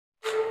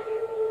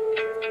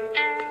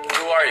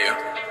are you?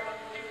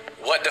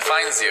 What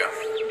defines you?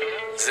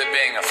 Is it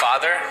being a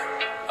father,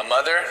 a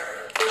mother,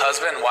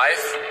 husband,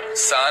 wife,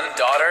 son,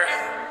 daughter,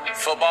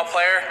 football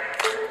player?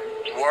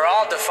 We're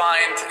all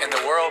defined in the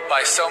world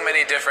by so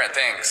many different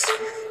things.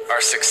 Our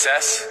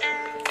success,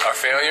 our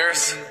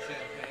failures.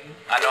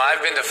 I know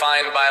I've been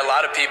defined by a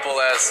lot of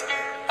people as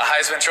a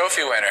Heisman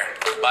Trophy winner,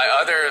 by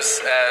others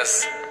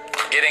as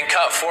getting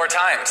cut 4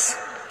 times.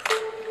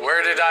 Where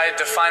did I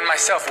define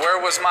myself?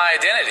 Where was my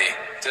identity?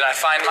 Did I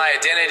find my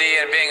identity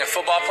in being a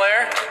football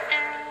player?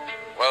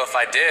 Well, if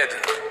I did,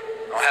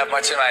 I don't have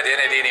much of my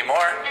identity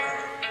anymore.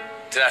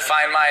 Did I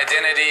find my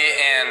identity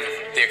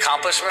in the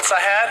accomplishments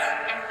I had?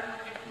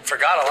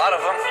 Forgot a lot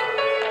of them.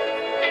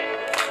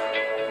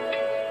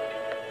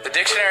 The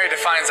dictionary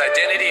defines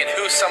identity and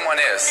who someone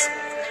is.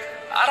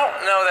 I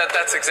don't know that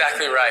that's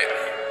exactly right,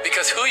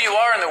 because who you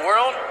are in the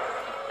world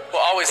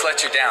will always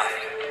let you down.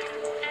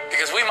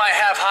 Because we might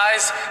have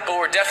highs,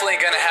 but we're definitely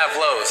going to have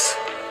lows.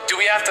 Do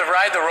we have to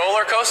ride the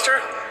roller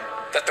coaster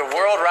that the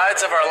world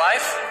rides of our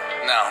life?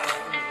 No,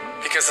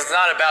 because it's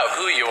not about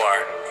who you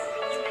are.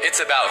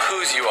 It's about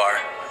whose you are.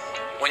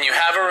 When you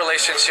have a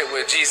relationship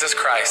with Jesus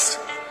Christ,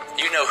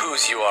 you know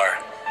whose you are.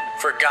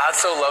 For God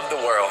so loved the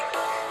world,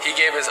 he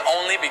gave his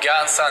only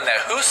begotten Son,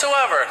 that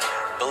whosoever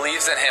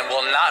believes in him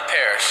will not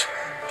perish,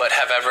 but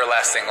have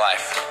everlasting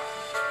life.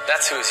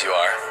 That's whose you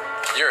are.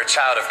 You're a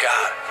child of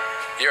God.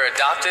 You're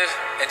adopted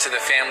into the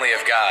family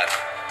of God.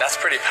 That's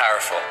pretty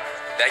powerful.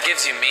 That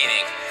gives you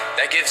meaning.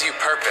 That gives you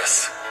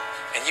purpose.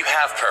 And you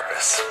have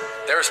purpose.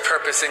 There is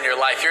purpose in your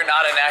life. You're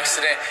not an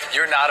accident.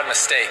 You're not a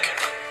mistake.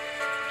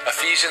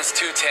 Ephesians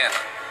 2:10.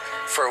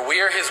 For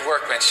we are his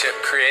workmanship,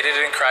 created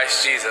in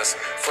Christ Jesus,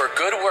 for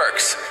good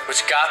works,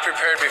 which God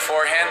prepared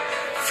beforehand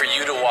for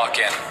you to walk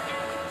in.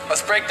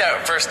 Let's break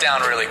that verse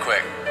down really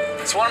quick.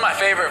 It's one of my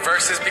favorite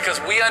verses because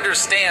we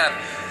understand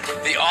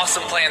the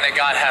awesome plan that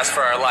God has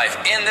for our life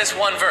in this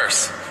one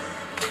verse.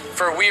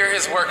 For we are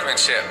his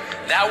workmanship.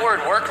 That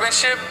word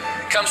workmanship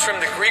comes from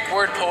the Greek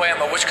word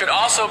poema, which could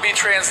also be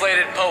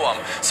translated poem.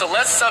 So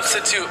let's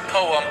substitute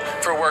poem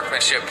for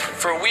workmanship.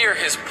 For we are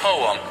his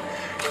poem,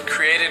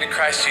 created in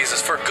Christ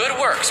Jesus, for good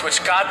works,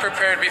 which God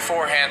prepared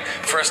beforehand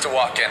for us to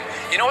walk in.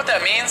 You know what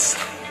that means?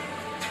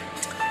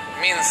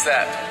 It means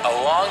that a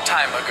long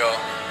time ago,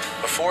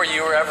 before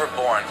you were ever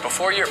born,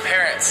 before your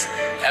parents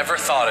ever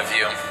thought of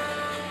you,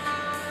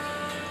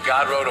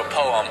 God wrote a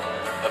poem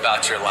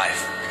about your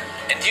life.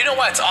 And do you know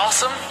why it's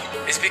awesome?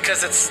 It's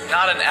because it's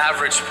not an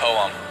average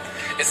poem.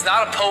 It's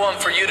not a poem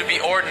for you to be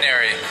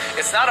ordinary.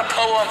 It's not a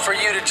poem for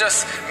you to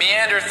just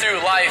meander through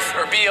life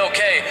or be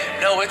okay.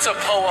 No, it's a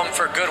poem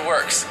for good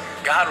works.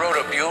 God wrote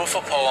a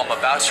beautiful poem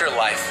about your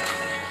life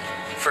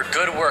for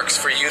good works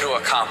for you to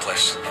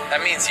accomplish.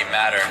 That means you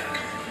matter.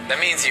 That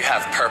means you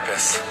have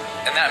purpose.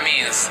 And that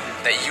means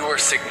that you are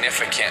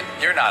significant.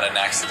 You're not an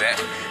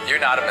accident. You're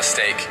not a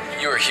mistake.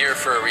 You are here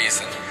for a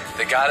reason.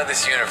 The God of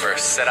this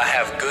universe said, I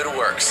have good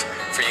works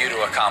for you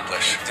to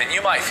accomplish. And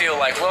you might feel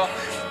like, well,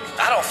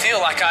 I don't feel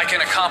like I can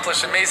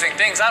accomplish amazing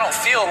things. I don't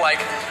feel like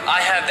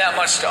I have that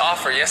much to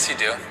offer. Yes, you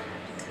do.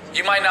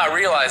 You might not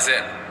realize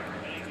it,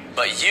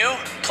 but you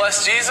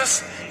plus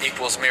Jesus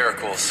equals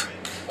miracles.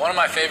 One of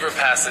my favorite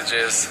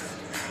passages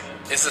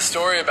is the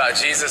story about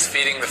Jesus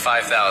feeding the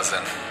 5,000.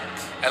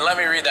 And let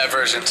me read that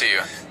version to you.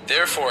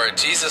 Therefore,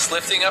 Jesus,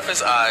 lifting up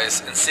his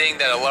eyes and seeing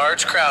that a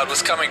large crowd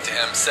was coming to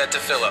him, said to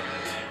Philip,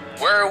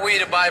 where are we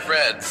to buy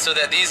bread so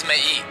that these may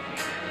eat?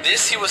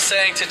 This he was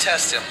saying to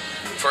test him,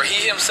 for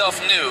he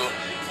himself knew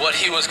what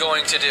he was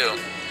going to do.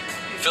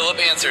 Philip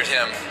answered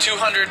him,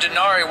 200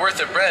 denarii worth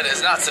of bread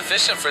is not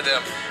sufficient for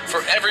them,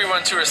 for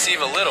everyone to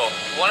receive a little.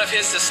 One of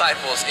his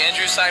disciples,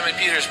 Andrew, Simon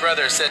Peter's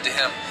brother, said to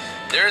him,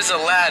 there is a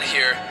lad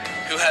here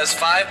who has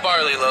 5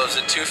 barley loaves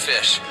and 2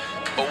 fish.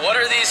 But what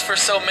are these for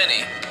so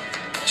many?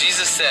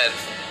 Jesus said,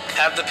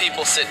 have the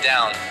people sit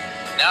down.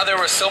 Now there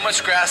was so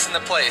much grass in the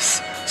place,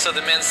 so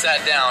the men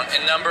sat down,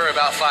 in number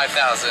about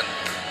 5,000.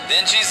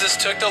 Then Jesus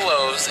took the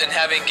loaves, and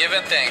having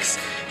given thanks,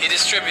 he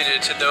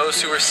distributed to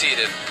those who were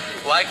seated,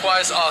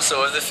 likewise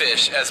also of the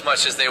fish, as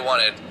much as they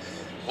wanted.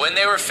 When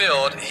they were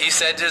filled, he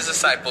said to his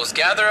disciples,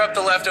 gather up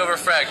the leftover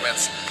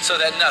fragments, so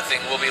that nothing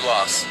will be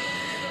lost.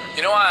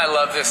 You know why I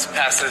love this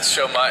passage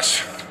so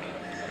much?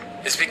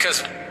 It's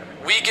because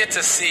we get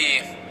to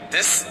see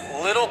this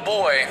little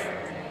boy.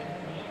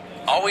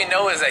 All we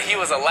know is that he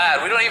was a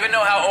lad. We don't even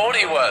know how old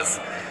he was.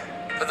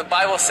 But the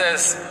Bible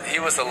says he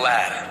was a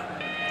lad.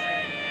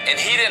 And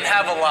he didn't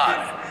have a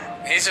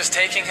lot. He's just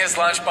taking his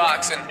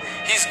lunchbox and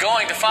he's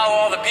going to follow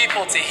all the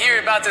people to hear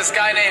about this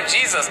guy named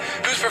Jesus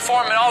who's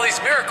performing all these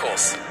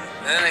miracles.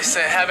 And then they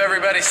say, have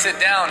everybody sit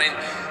down. And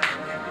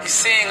he's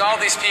seeing all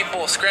these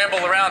people scramble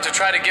around to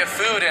try to get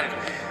food. And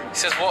he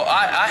says, well,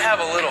 I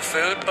have a little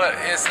food, but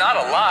it's not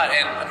a lot.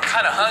 And I'm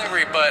kind of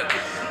hungry, but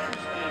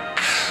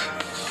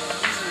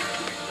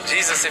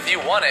Jesus, if you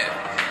want it,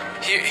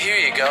 here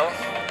you go.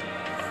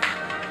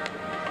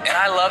 And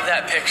I love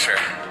that picture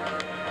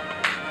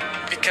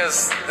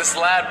because this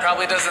lad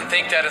probably doesn't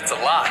think that it's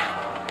a lot.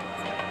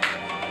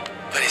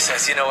 But he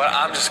says, you know what,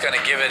 I'm just going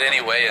to give it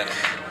anyway. And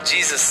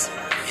Jesus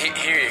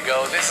here you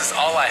go. This is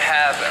all I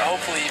have. And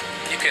hopefully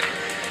you can,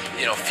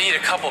 feed a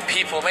couple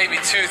people, maybe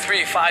 2,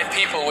 3, 5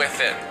 people with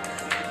it.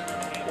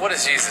 What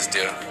does Jesus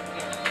do?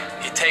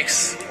 He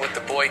takes what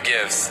the boy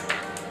gives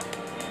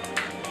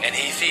and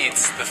he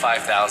feeds the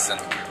 5,000.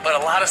 But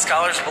a lot of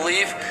scholars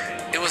believe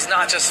it was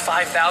not just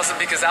 5,000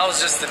 because that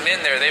was just the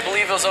men there. They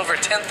believe it was over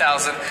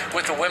 10,000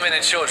 with the women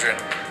and children.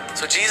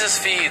 So Jesus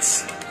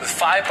feeds with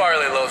 5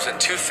 barley loaves and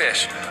 2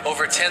 fish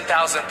over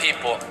 10,000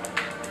 people.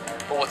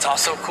 But what's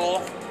also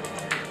cool,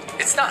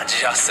 it's not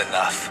just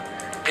enough.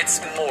 It's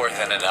more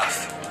than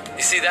enough.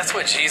 You see, that's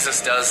what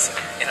Jesus does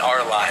in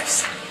our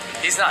lives.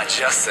 He's not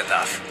just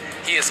enough.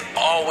 He is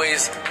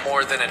always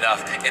more than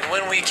enough. And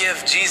when we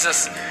give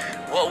Jesus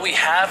what we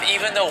have,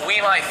 even though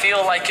we might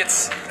feel like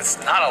it's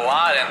not a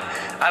lot and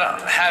I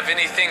don't have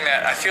anything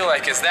that I feel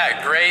like is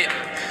that great,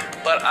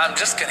 but I'm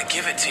just going to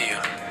give it to you.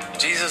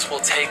 Jesus will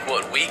take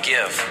what we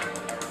give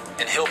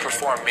and he'll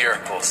perform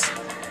miracles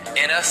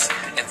in us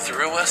and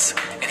through us,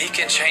 and he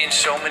can change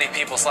so many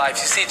people's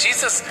lives. You see,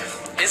 Jesus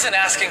isn't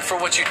asking for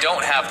what you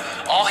don't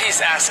have. All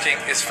he's asking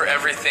is for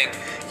everything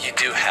you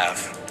do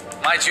have.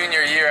 My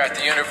junior year at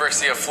the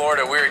University of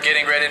Florida, we were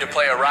getting ready to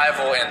play a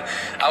rival, and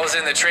I was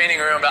in the training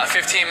room about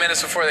 15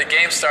 minutes before the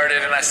game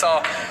started, and I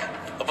saw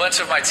a bunch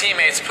of my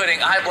teammates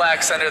putting eye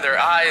blacks under their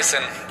eyes,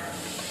 and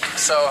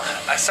so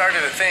I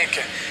started to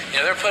think,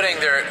 they're putting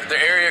their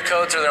area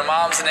codes or their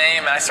mom's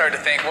name, and I started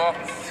to think, well,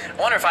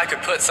 I wonder if I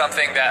could put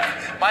something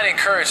that might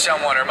encourage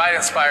someone or might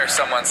inspire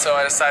someone. So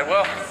I decided,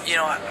 well,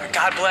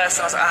 God bless.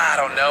 And I was like, I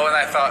don't know. And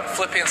I thought,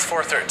 Philippians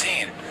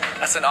 4:13.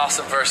 That's an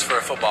awesome verse for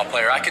a football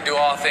player. I can do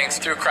all things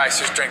through Christ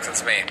who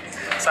strengthens me.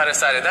 So I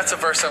decided that's a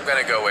verse I'm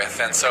going to go with.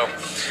 And so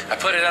I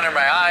put it under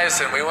my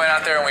eyes, and we went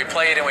out there and we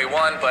played and we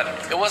won, but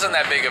it wasn't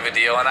that big of a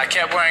deal. And I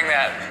kept wearing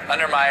that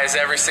under my eyes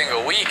every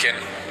single week. And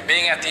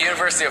being at the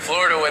University of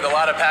Florida with a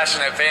lot of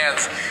passionate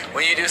fans,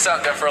 when you do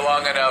something for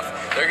long enough,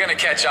 they're going to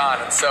catch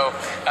on. And so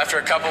after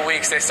a couple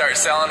weeks, they start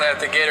selling it at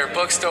the Gator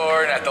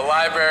bookstore and at the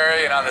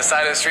library and on the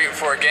side of the street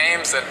before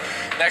games. And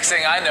next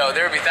thing I know,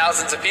 there would be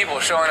thousands of people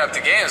showing up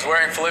to games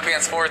wearing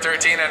Philippians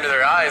 4:13 under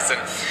their eyes,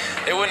 and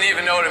they wouldn't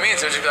even know what it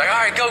means. They'd just be like,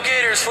 all right, go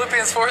Gators,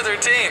 Philippians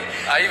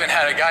 4:13. I even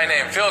had a guy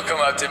named Phil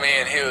come up to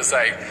me, and he was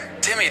like,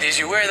 Timmy, did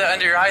you wear that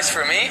under your eyes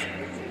for me?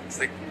 It's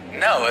like,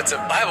 no, it's a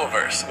Bible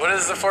verse. What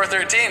does the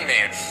 4:13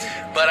 mean?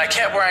 But I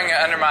kept wearing it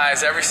under my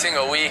eyes every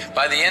single week.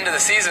 By the end of the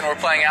season, we're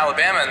playing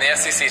Alabama in the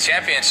SEC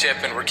championship,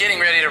 and we're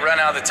getting ready to run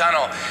out of the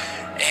tunnel.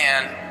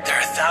 And there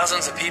are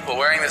thousands of people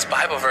wearing this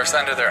Bible verse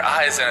under their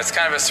eyes, and it's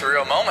kind of a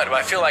surreal moment. But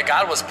I feel like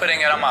God was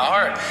putting it on my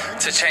heart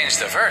to change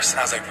the verse. And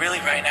I was like, really,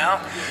 right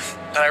now?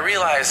 But I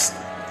realized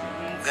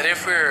that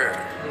if we were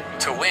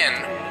to win,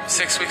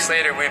 6 weeks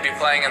later, we'd be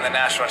playing in the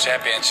national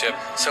championship.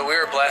 So we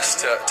were blessed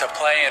to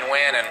play and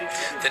win. And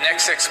the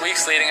next 6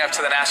 weeks leading up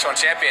to the national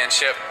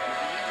championship,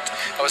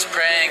 I was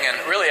praying and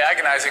really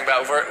agonizing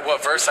about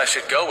what verse I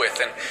should go with.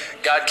 And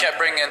God kept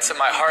bringing into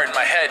my heart and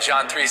my head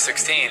John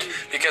 3:16.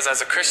 Because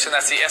as a Christian,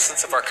 that's the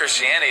essence of our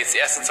Christianity. It's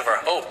the essence of our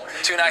hope.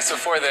 2 nights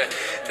before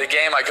the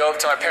game, I go up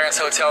to my parents'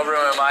 hotel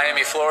room in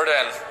Miami, Florida,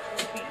 and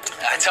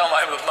I tell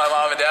my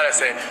mom and dad, I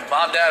say,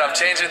 Mom, Dad, I'm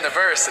changing the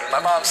verse. And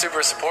my mom's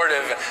super supportive.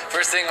 And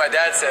first thing my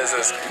dad says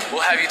is,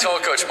 we'll have you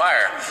told Coach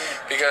Meyer.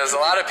 Because a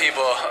lot of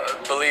people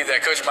believe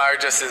that Coach Meyer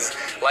just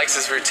likes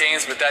his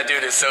routines, but that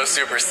dude is so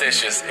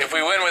superstitious. If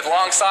we win with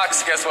long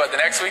socks, guess what? The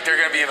next week, they're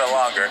going to be even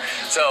longer.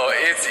 So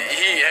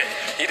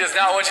he does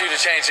not want you to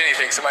change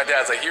anything. So my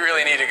dad's like, you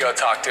really need to go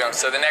talk to him.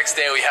 So the next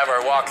day, we have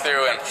our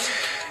walkthrough, and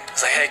I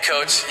was like, hey,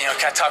 Coach, can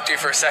I talk to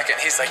you for a second?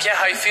 He's like, yeah,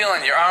 how you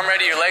feeling? Your arm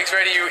ready? Your legs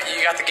ready? You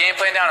got the game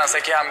plan down? I was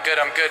like, yeah, I'm good.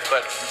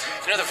 But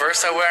the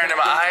verse I wear under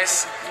my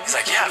eyes? He's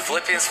like, yeah,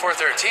 Philippians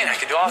 4:13. I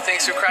can do all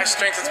things through Christ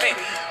who strengthens me.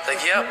 I was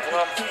like, yep,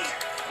 well,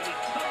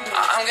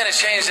 I'm going to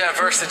change that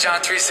verse to John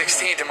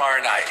 3:16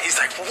 tomorrow night.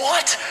 He's like,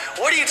 what?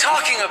 What are you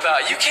talking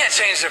about? You can't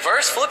change the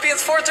verse.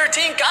 Philippians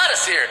 4:13 got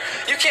us here.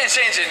 You can't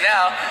change it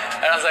now.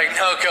 And I was like,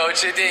 no,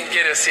 Coach, it didn't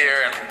get us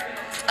here. And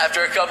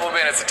after a couple of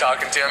minutes of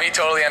talking to him, he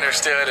totally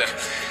understood. And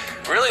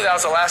really, that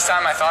was the last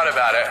time I thought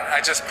about it.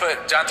 I just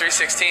put John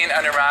 3:16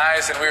 under my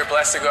eyes, and we were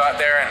blessed to go out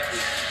there and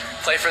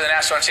play for the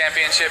national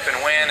championship and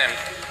win. And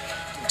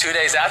 2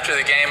 days after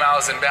the game, I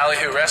was in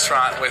Ballyhoo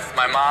Restaurant with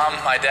my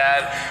mom, my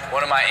dad,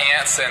 one of my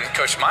aunts, and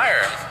Coach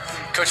Meyer.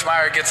 Coach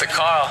Meyer gets a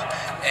call,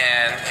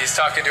 and he's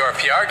talking to our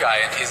PR guy,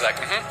 and he's like,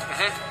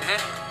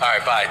 all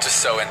right, bye, just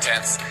so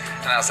intense.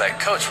 And I was like,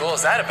 Coach, what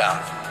was that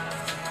about?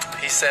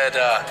 He said,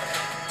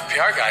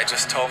 PR guy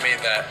just told me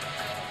that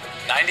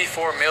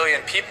 94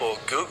 million people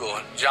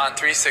Googled John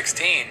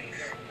 3:16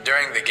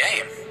 during the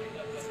game.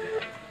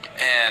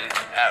 And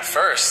at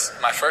first,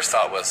 my first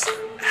thought was,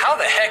 how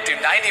the heck do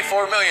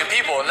 94 million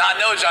people not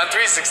know John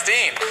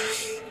 3:16?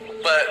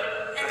 But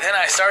then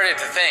I started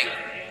to think,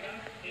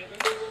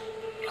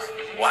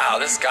 wow,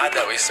 this God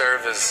that we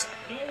serve is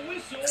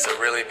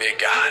a really big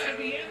God.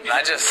 And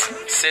I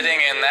just, sitting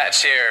in that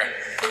chair,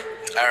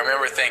 I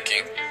remember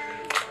thinking,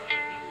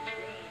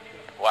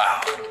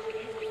 wow,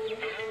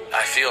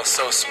 I feel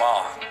so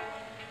small.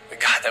 The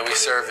God that we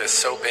serve is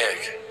so big.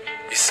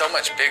 He's so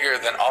much bigger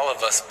than all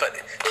of us, but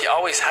he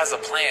always has a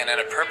plan and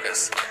a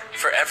purpose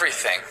for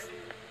everything.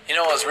 You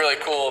know what was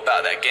really cool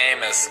about that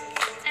game is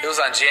it was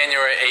on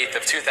January 8th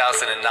of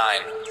 2009.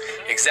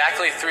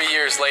 Exactly 3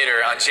 years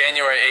later, on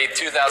January 8th,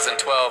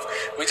 2012,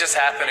 we just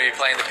happened to be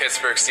playing the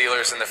Pittsburgh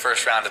Steelers in the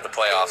first round of the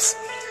playoffs.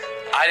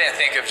 I didn't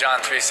think of John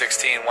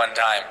 3:16 one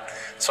time,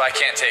 so I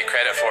can't take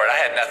credit for it. I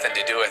had nothing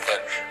to do with it.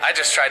 I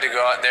just tried to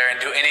go out there and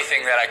do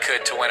anything that I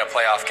could to win a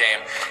playoff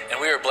game, and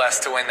we were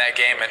blessed to win that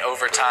game in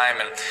overtime.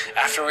 And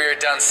after we were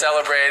done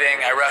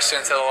celebrating, I rushed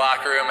into the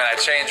locker room and I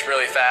changed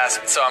really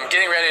fast. So I'm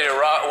getting ready to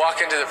walk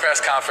into the press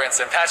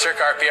conference, and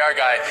Patrick, our PR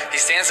guy, he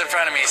stands in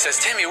front of me. He says,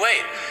 "Timmy,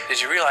 wait, did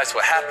you realize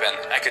what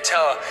happened?" I could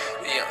tell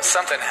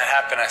something had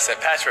happened. I said,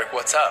 "Patrick,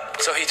 what's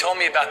up?" So he told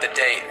me about the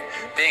date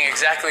being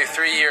exactly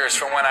 3 years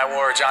from when I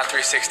wore John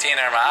 3:16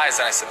 under my eyes,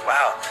 and I said,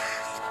 "Wow,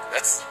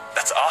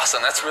 that's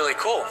awesome. That's really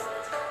cool."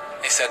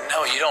 He said,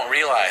 "No, you don't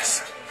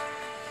realize.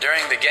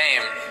 During the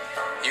game,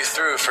 you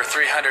threw for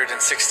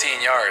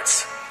 316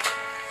 yards.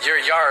 Your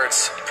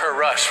yards per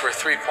rush were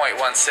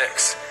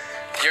 3.16.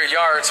 Your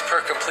yards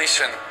per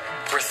completion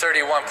were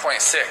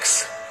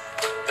 31.6.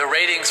 The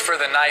ratings for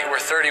the night were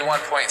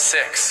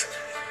 31.6.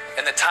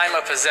 And the time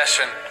of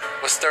possession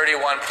was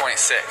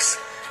 31.6.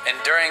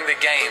 And during the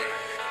game,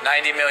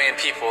 90 million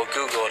people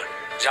Googled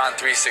John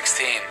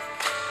 3:16.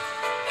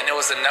 And it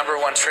was the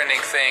 #1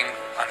 trending thing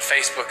on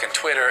Facebook and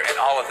Twitter and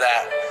all of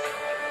that.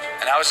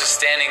 And I was just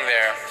standing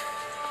there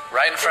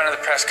right in front of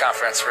the press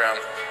conference room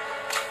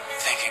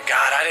thinking,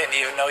 God, I didn't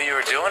even know you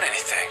were doing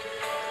anything.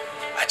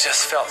 I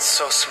just felt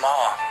so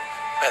small.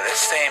 But at the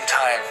same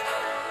time,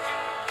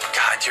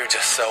 God, you're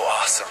just so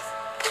awesome.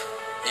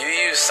 You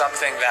used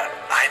something that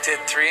I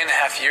did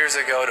 3.5 years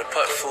ago to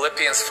put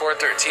Philippians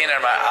 4:13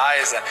 in my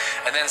eyes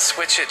and then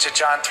switch it to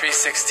John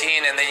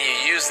 3:16, and then you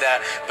used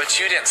that, but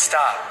you didn't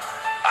stop.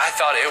 I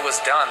thought it was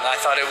done. I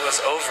thought it was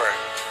over.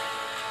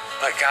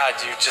 But God,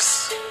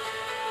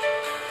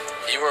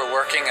 you were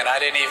working and I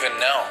didn't even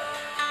know.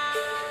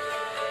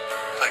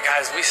 But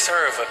guys, we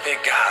serve a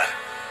big God,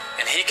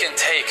 and he can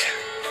take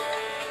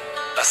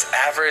us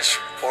average,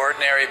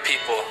 ordinary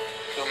people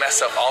who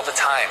mess up all the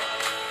time.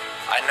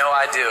 I know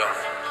I do.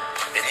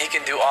 And he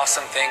can do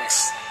awesome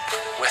things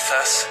with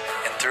us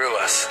and through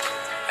us.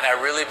 And I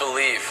really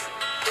believe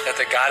that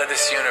the God of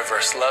this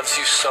universe loves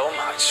you so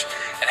much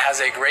and has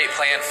a great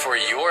plan for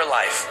your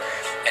life.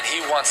 And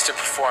he wants to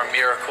perform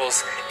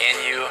miracles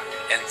in you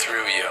and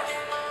through you.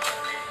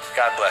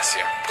 God bless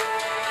you.